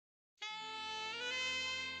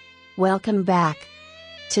Welcome back.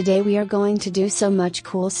 Today we are going to do so much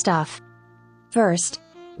cool stuff. First,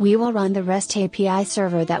 we will run the REST API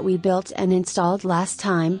server that we built and installed last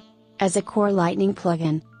time, as a Core Lightning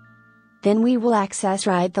plugin. Then we will access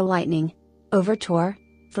Ride the Lightning, over Tor,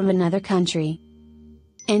 from another country.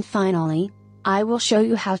 And finally, I will show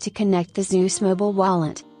you how to connect the Zeus mobile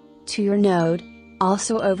wallet to your node,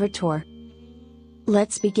 also over Tor.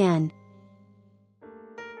 Let's begin.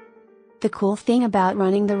 The cool thing about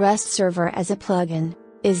running the REST server as a plugin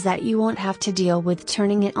is that you won't have to deal with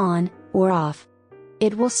turning it on or off.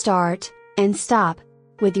 It will start and stop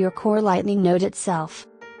with your Core Lightning node itself.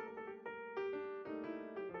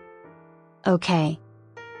 Okay.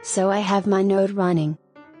 So I have my node running.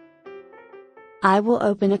 I will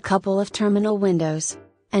open a couple of terminal windows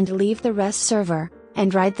and leave the REST server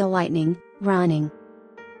and Ride the Lightning running.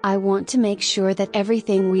 I want to make sure that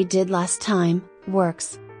everything we did last time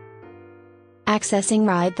works. Accessing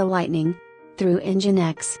Ride the Lightning through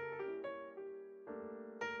Nginx.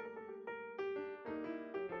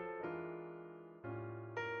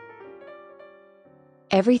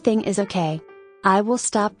 Everything is okay. I will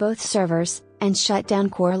stop both servers and shut down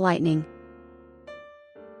Core Lightning.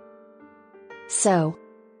 So,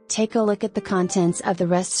 take a look at the contents of the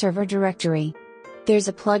REST server directory. There's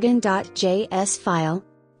a plugin.js file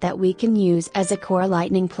that we can use as a Core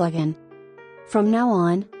Lightning plugin. From now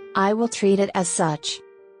on, I will treat it as such.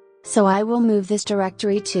 So I will move this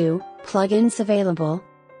directory to Plugins Available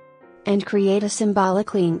and create a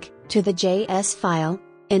symbolic link to the JS file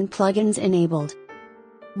in Plugins Enabled.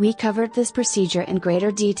 We covered this procedure in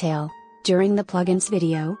greater detail during the plugins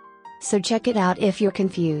video, so check it out if you're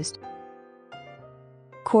confused.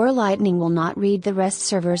 Core Lightning will not read the REST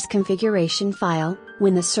server's configuration file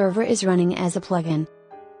when the server is running as a plugin.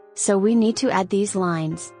 So we need to add these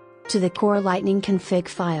lines to the Core Lightning config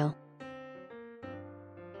file.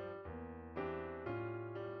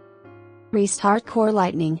 Restart Core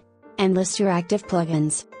Lightning and list your active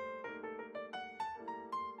plugins.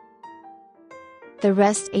 The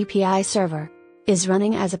REST API server is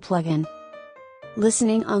running as a plugin.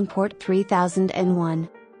 Listening on port 3001.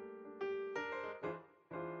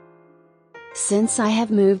 Since I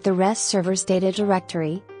have moved the REST server's data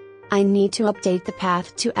directory, I need to update the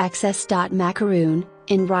path to access.macaroon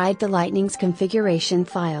in Ride the Lightning's configuration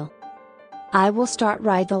file. I will start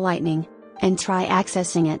Ride the Lightning and try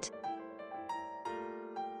accessing it.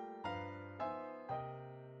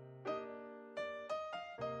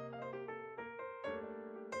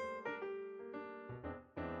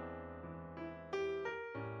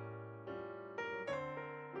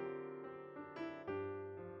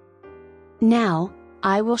 Now,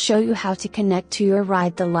 I will show you how to connect to your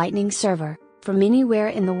Ride the Lightning server, from anywhere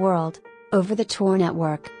in the world, over the Tor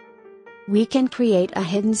network. We can create a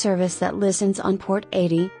hidden service that listens on port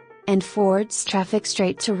 80, and forwards traffic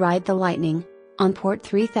straight to Ride the Lightning, on port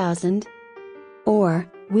 3000.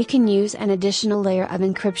 Or, we can use an additional layer of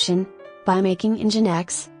encryption, by making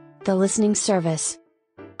Nginx the listening service.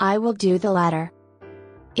 I will do the latter.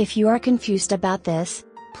 If you are confused about this,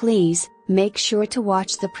 please, make sure to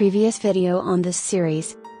watch the previous video on this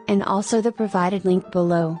series, and also the provided link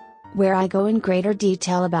below, where I go in greater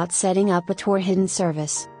detail about setting up a Tor hidden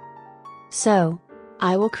service. So,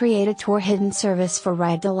 I will create a Tor hidden service for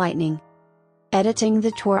Ride the Lightning. Editing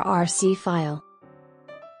the Tor RC file.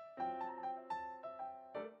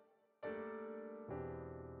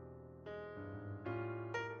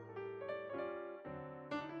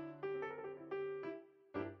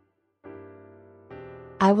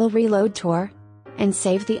 I will reload Tor, and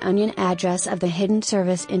save the onion address of the hidden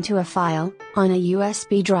service into a file, on a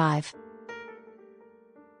USB drive.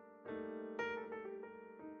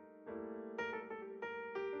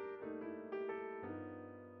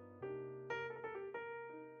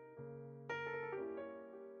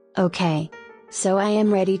 Okay. So I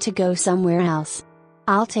am ready to go somewhere else.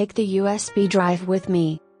 I'll take the USB drive with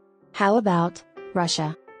me. How about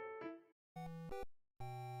Russia?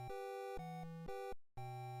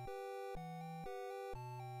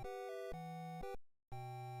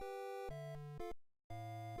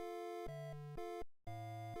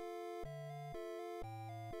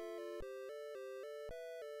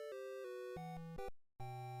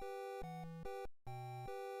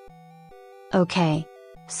 Okay.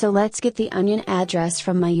 So let's get the onion address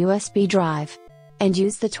from my USB drive, and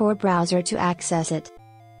use the Tor browser to access it.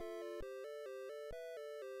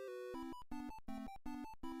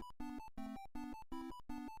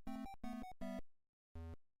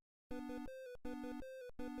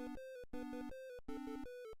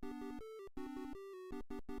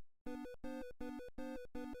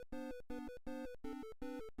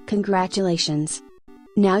 Congratulations!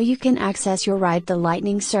 Now you can access your Ride the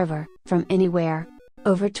Lightning server from anywhere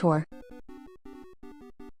over Tor.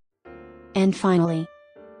 And finally,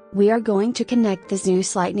 we are going to connect the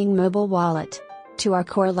Zeus Lightning mobile wallet to our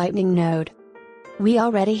core Lightning node. We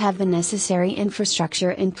already have the necessary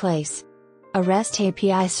infrastructure in place, a REST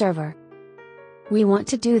API server. We want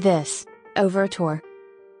to do this over Tor.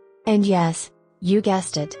 And yes, you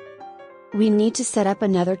guessed it, we need to set up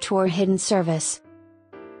another Tor hidden service.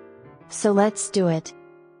 So let's do it.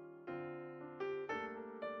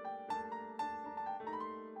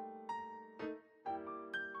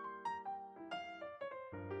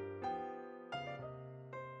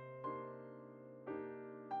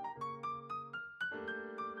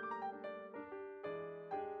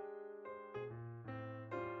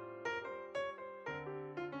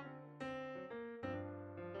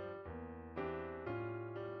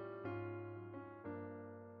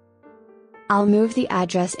 I'll move the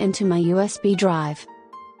address into my USB drive.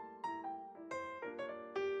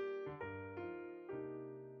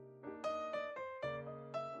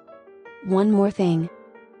 One more thing.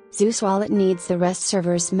 Zeus Wallet needs the REST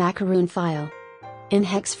server's macaroon file in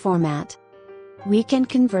hex format. We can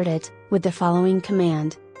convert it with the following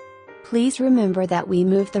command. Please remember that we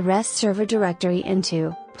moved the REST server directory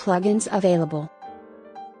into plugins available.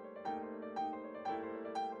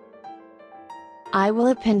 I will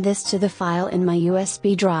append this to the file in my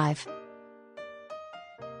USB drive.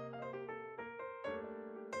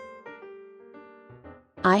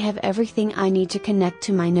 I have everything I need to connect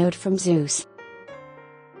to my node from Zeus.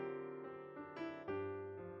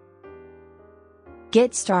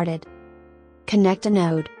 Get started. Connect a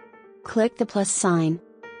node. Click the plus sign.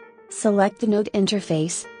 Select the node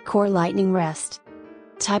interface, Core Lightning REST.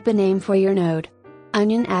 Type a name for your node.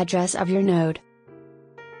 Onion address of your node.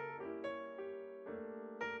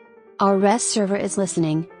 Our REST server is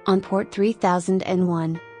listening on port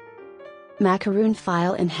 3001. Macaroon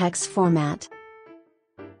file in hex format.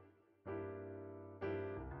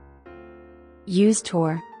 Use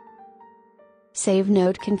Tor. Save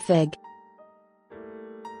node config.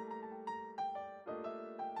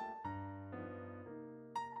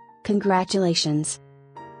 Congratulations!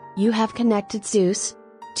 You have connected Zeus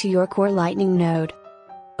to your core Lightning node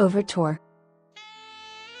over Tor.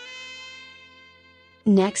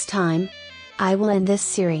 Next time, I will end this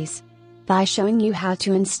series by showing you how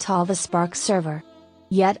to install the Spark server,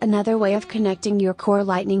 yet another way of connecting your core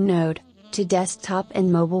Lightning node to desktop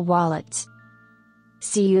and mobile wallets.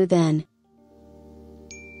 See you then.